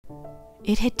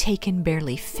It had taken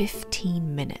barely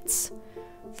 15 minutes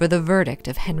for the verdict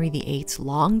of Henry VIII's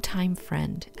longtime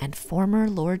friend and former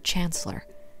Lord Chancellor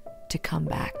to come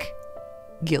back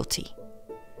guilty.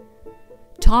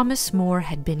 Thomas More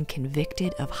had been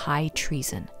convicted of high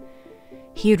treason.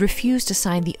 He had refused to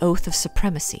sign the oath of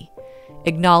supremacy,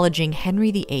 acknowledging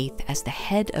Henry VIII as the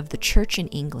head of the Church in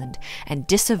England and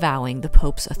disavowing the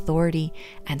Pope's authority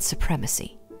and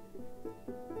supremacy.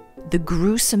 The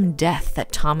gruesome death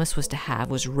that Thomas was to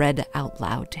have was read out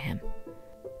loud to him.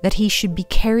 That he should be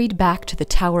carried back to the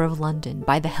Tower of London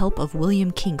by the help of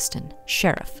William Kingston,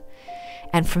 sheriff,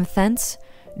 and from thence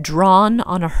drawn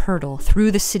on a hurdle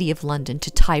through the city of London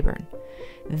to Tyburn,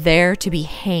 there to be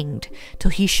hanged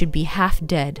till he should be half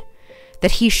dead,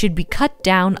 that he should be cut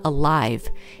down alive,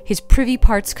 his privy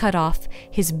parts cut off,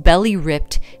 his belly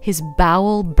ripped, his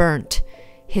bowel burnt,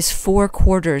 his 4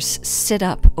 quarters sit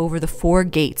up over the 4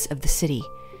 gates of the city,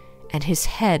 and his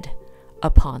head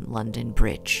upon London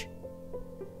Bridge.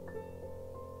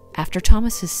 After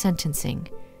Thomas's sentencing,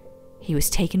 he was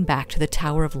taken back to the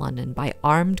Tower of London by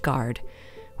armed guard,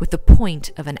 with the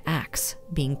point of an axe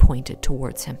being pointed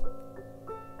towards him.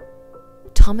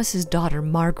 Thomas's daughter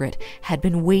Margaret had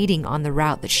been waiting on the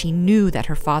route that she knew that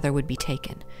her father would be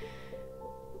taken.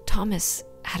 Thomas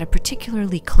had a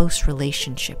particularly close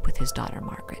relationship with his daughter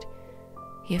Margaret.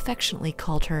 He affectionately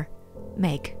called her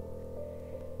Meg.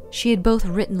 She had both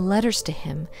written letters to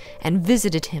him and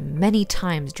visited him many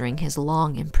times during his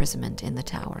long imprisonment in the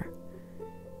Tower.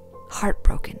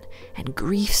 Heartbroken and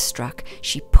grief-struck,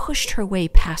 she pushed her way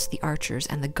past the archers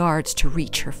and the guards to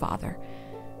reach her father.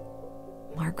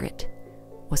 Margaret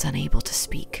was unable to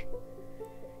speak.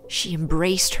 She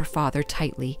embraced her father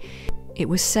tightly. It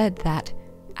was said that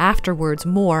afterwards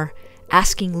More,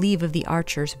 asking leave of the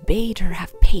archers, bade her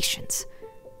have patience,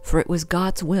 for it was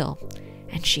God's will,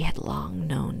 and she had long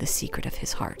known the secret of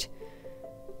his heart.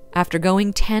 After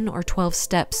going 10 or 12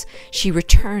 steps, she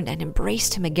returned and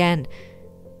embraced him again,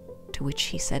 to which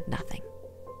he said nothing,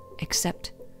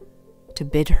 except to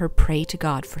bid her pray to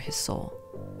God for his soul,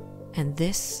 and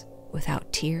this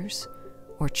without tears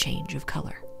or change of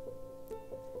color.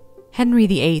 Henry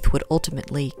VIII would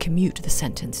ultimately commute the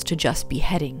sentence to just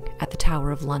beheading at the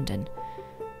Tower of London,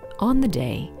 on the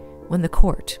day when the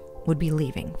court would be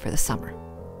leaving for the summer.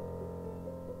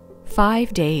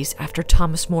 5 days after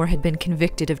Thomas More had been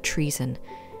convicted of treason,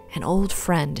 an old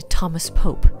friend, Thomas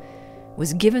Pope,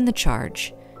 was given the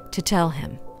charge to tell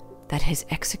him that his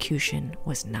execution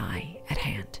was nigh at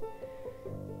hand.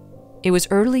 It was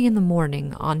early in the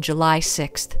morning on July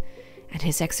 6th, and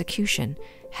his execution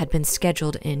had been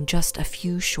scheduled in just a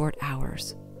few short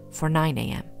hours for 9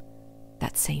 a.m.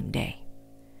 that same day.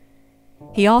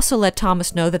 He also let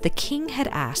Thomas know that the king had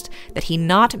asked that he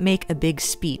not make a big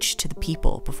speech to the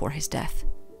people before his death.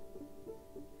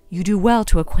 You do well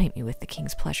to acquaint me with the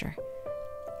king's pleasure,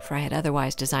 for I had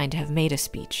otherwise designed to have made a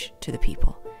speech to the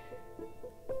people.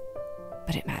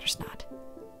 But it matters not,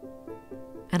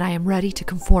 and I am ready to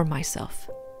conform myself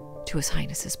to His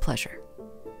Highness's pleasure.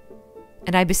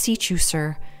 And I beseech you,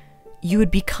 sir, you would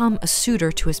become a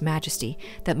suitor to His Majesty,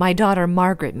 that my daughter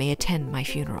Margaret may attend my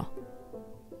funeral.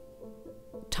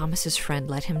 Thomas's friend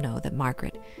let him know that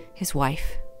Margaret, his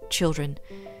wife, children,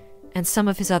 and some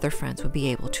of his other friends would be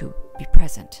able to be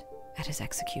present at his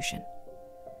execution.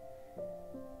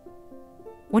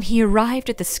 When he arrived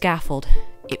at the scaffold,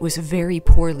 it was very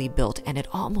poorly built, and it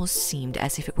almost seemed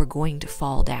as if it were going to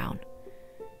fall down.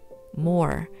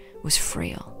 More was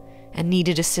frail and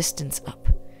needed assistance up.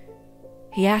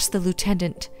 He asked the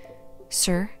lieutenant,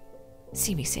 "Sir,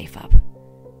 see me safe up,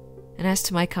 and as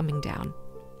to my coming down,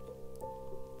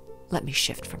 let me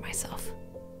shift for myself."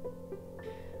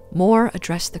 More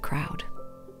addressed the crowd,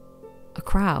 a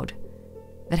crowd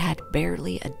that had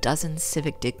barely a dozen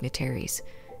civic dignitaries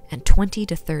and 20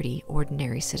 to 30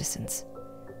 ordinary citizens.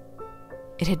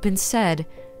 It had been said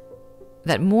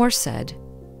that More said,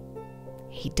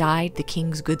 "He died the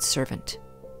king's good servant,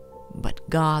 but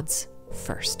God's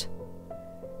first."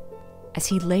 As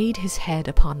he laid his head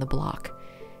upon the block,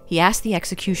 he asked the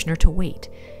executioner to wait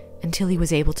until he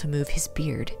was able to move his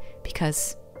beard,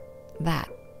 because that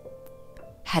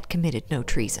had committed no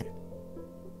treason.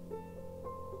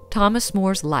 Thomas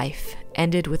More's life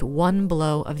ended with one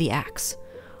blow of the axe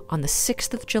on the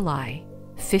 6th of July,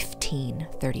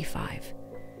 1535.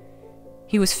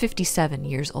 He was 57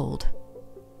 years old.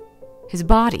 His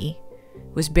body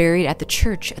was buried at the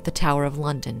church at the Tower of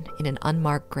London in an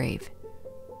unmarked grave.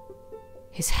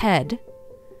 His head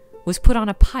was put on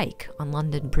a pike on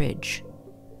London Bridge.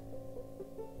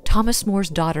 Thomas More's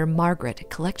daughter Margaret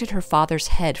collected her father's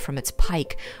head from its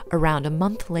pike around a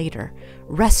month later,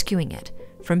 rescuing it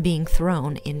from being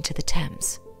thrown into the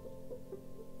Thames.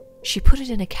 She put it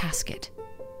in a casket,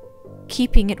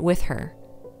 keeping it with her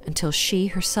until she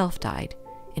herself died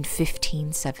in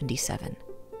 1577.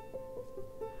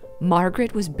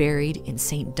 Margaret was buried in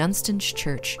St Dunstan's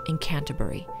church in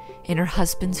Canterbury in her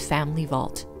husband's family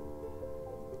vault,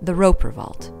 the Roper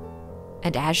vault,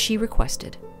 and as she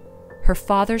requested, her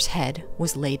father's head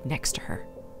was laid next to her.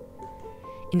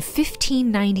 In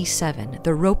 1597,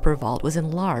 the Roper vault was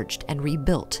enlarged and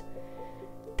rebuilt.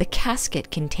 The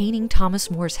casket containing Thomas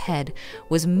More's head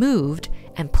was moved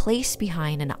and placed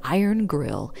behind an iron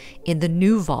grille in the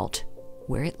new vault,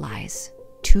 where it lies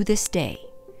to this day,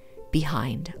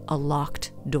 behind a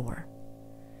locked door.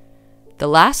 The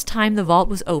last time the vault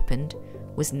was opened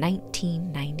was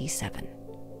 1997.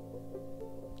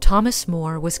 Thomas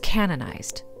More was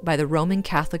canonized by the Roman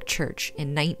Catholic Church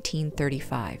in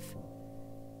 1935.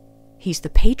 He's the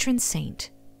patron saint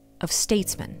of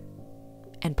statesmen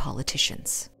and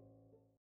politicians.